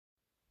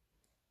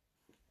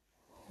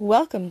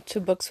Welcome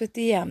to Books with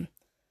DM,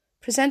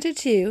 presented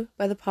to you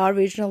by the Paw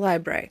Regional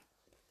Library.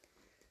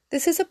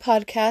 This is a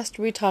podcast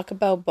where we talk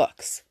about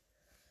books.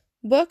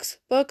 Books,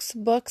 books,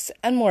 books,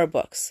 and more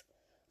books.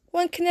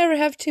 One can never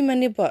have too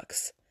many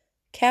books,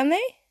 can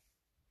they?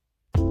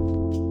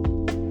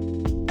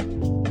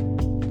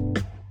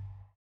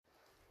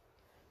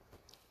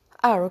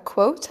 Our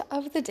quote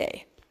of the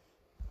day.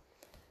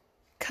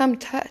 Come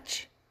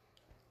touch,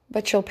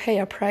 but you'll pay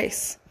a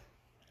price.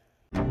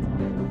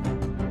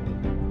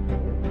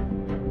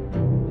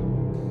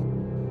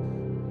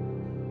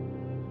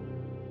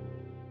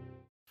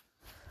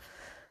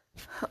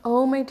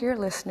 Oh, my dear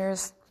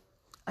listeners,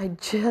 I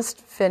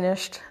just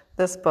finished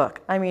this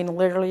book.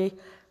 Literally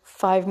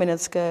 5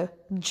 minutes ago,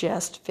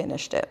 just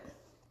finished it.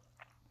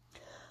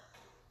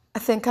 I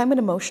think I'm an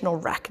emotional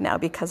wreck now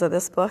because of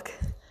this book.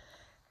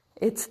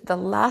 It's the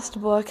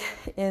last book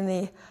in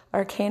the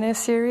Arcana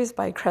series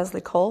by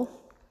Kresley Cole.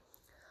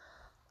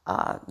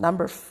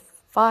 Number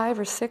 5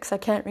 or 6, I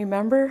can't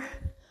remember,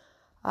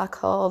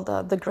 called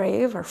The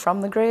Grave or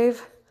From the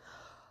Grave.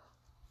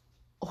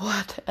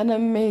 What an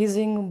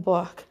amazing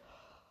book.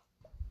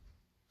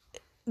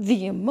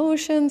 The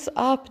emotions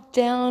up,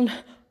 down,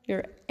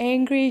 you're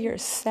angry, you're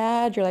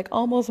sad, you're like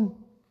almost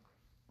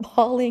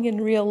bawling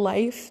in real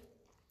life.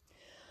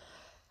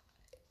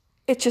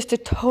 It's just a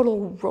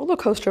total roller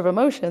coaster of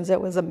emotions.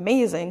 It was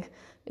amazing.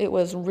 It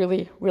was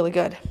really, really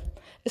good.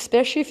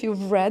 Especially if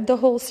you've read the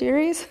whole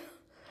series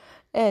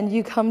and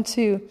you come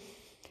to,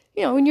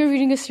 when you're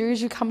reading a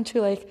series, you come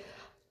to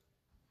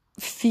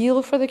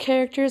feel for the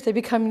characters. They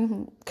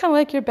become kind of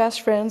like your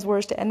best friends,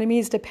 worst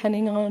enemies,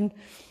 depending on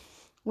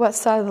what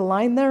side of the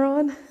line they're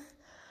on.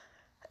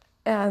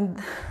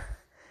 And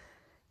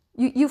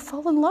you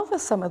fall in love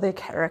with some of the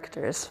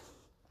characters.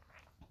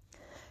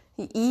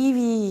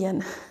 Evie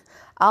and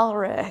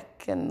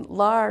Alric and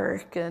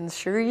Lark and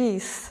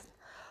Charisse.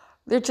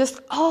 They're just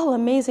all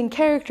amazing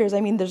characters.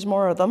 There's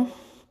more of them.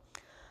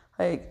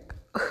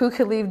 Who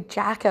could leave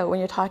Jack out when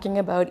you're talking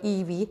about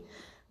Evie?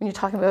 When you're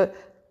talking about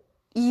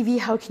Evie,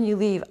 how can you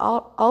leave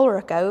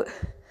Alric out?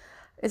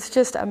 It's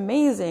just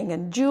amazing.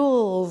 And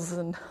Jules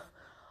and...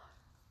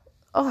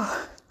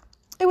 Oh,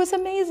 it was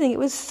amazing. It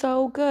was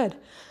so good.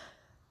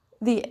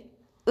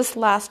 This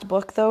last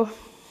book, though,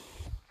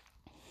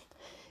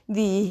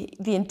 the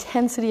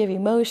intensity of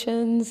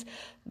emotions,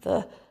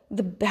 the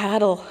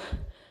battle,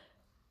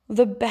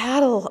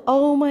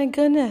 oh my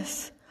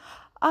goodness.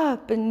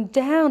 Up and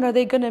down. Are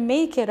they going to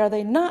make it? Are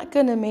they not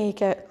going to make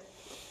it?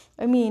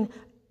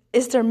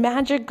 Is their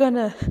magic going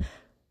to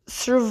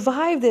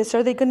survive this?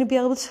 Are they going to be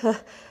able to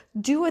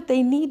do what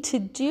they need to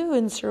do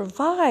and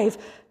survive?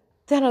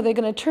 Then are they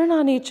going to turn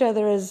on each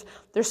other as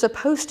they're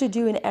supposed to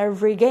do in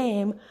every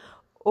game?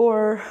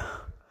 Or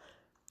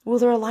will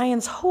their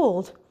alliance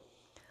hold?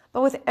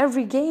 But with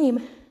every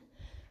game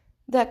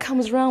that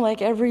comes around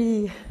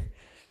every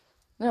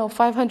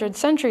 500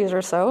 centuries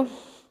or so,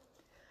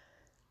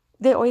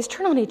 they always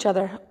turn on each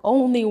other.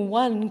 Only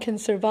one can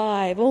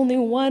survive. Only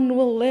one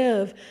will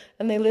live.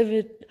 And they live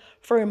it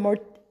for an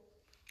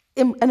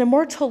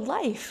immortal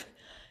life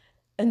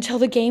until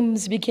the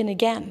games begin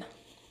again.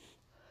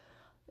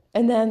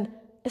 And then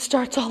it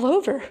starts all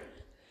over.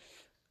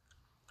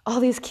 All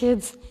these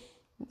kids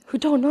who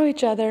don't know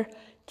each other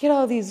get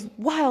all these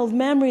wild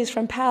memories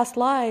from past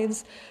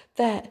lives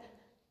that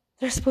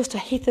they're supposed to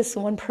hate this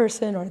one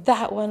person or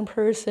that one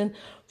person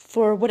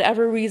for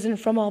whatever reason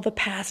from all the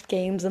past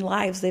games and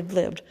lives they've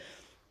lived.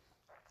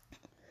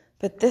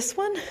 But this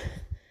one,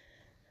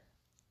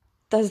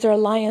 does their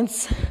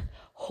alliance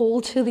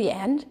hold to the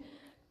end?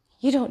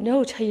 You don't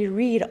know till you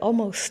read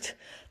almost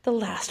the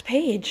last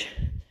page.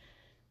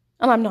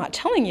 And I'm not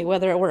telling you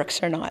whether it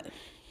works or not.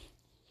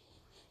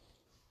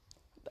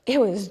 It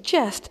was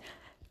just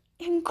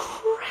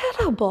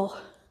incredible.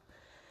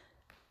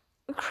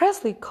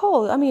 Kresley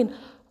Cole,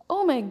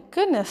 oh my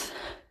goodness.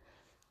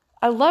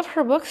 I love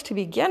her books to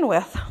begin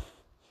with.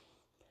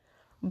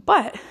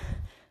 But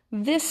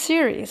this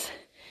series,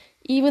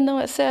 even though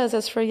it says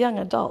it's for young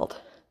adult,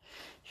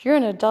 if you're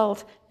an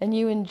adult and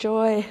you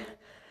enjoy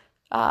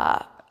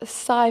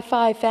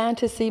sci-fi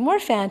fantasy, more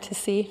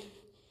fantasy,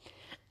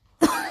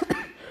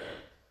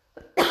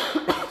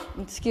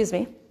 excuse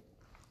me,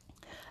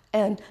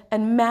 and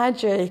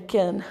magic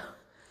and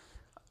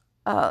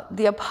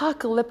the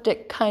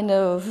apocalyptic kind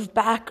of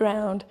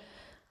background,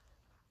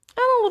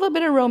 and a little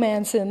bit of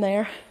romance in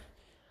there.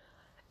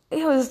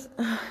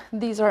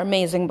 These are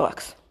amazing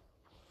books.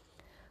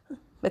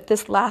 But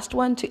this last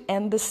one, to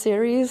end the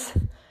series,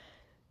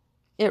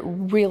 it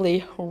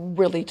really,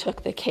 really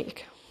took the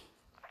cake.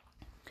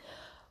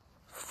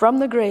 From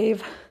the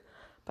Grave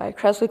by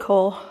Kresley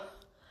Cole.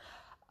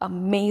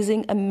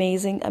 Amazing,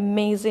 amazing,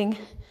 amazing.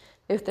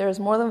 If there's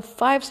more than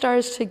 5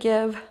 stars to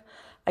give,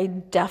 I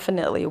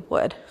definitely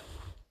would.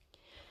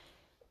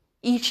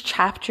 Each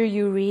chapter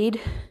you read,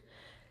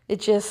 it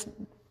just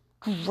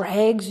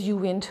drags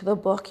you into the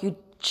book. At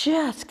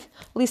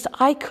least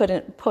I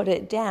couldn't put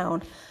it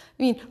down.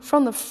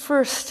 From the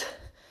first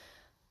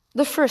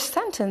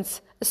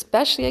sentence,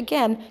 especially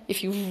again,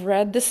 if you've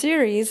read the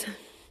series,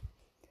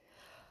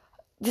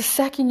 the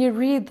second you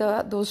read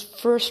those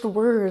first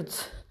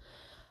words,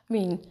 I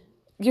mean,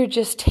 you're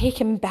just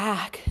taken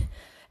back,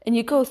 and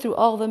you go through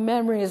all the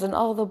memories and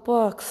all the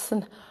books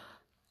and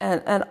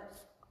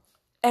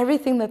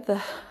everything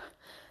that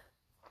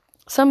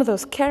some of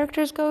those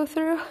characters go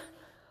through.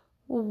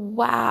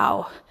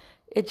 Wow,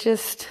 you're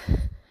just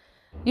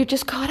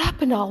caught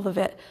up in all of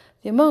it.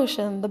 The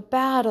emotion, the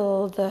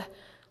battle,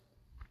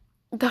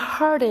 the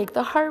heartache,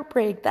 the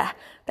heartbreak, the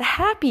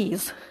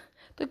happies,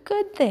 the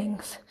good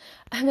things.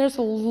 And there's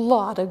a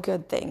lot of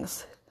good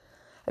things.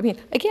 I mean,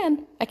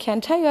 again, I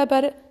can't tell you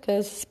about it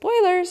because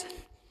spoilers.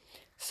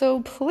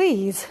 So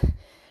please,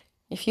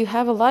 if you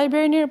have a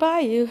library nearby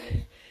you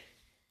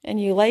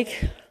and you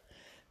like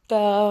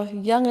the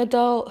young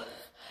adult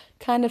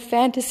kind of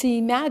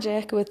fantasy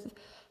magic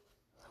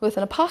with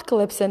an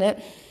apocalypse in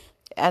it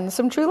and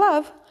some true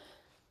love,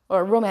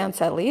 or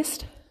romance at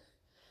least,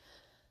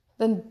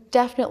 then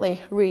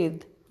definitely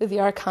read the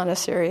Arcana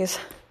series.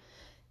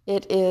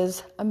 It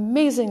is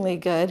amazingly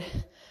good.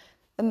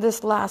 And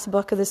this last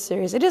book of this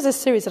series, it is a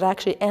series that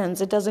actually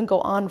ends. It doesn't go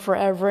on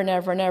forever and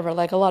ever and ever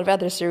like a lot of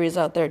other series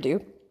out there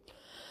do.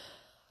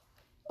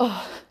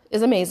 Oh,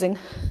 it's amazing.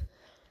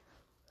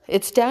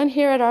 It's down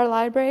here at our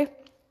library.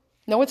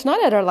 No, it's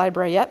not at our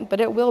library yet,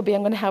 but it will be.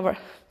 I'm going to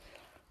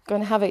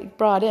have it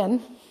brought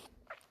in.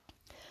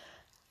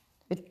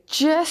 It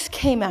just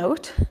came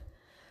out,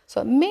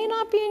 so it may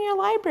not be in your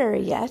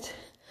library yet,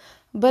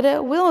 but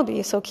it will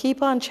be. So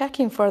keep on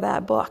checking for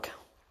that book.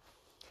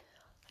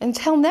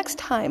 Until next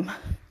time,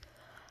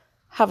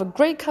 have a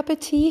great cup of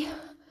tea,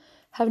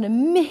 have an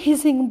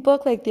amazing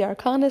book like the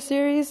Arcana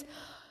series.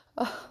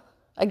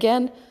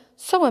 Again,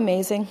 so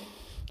amazing.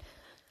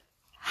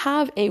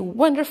 Have a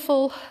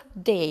wonderful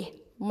day,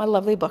 my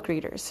lovely book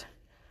readers.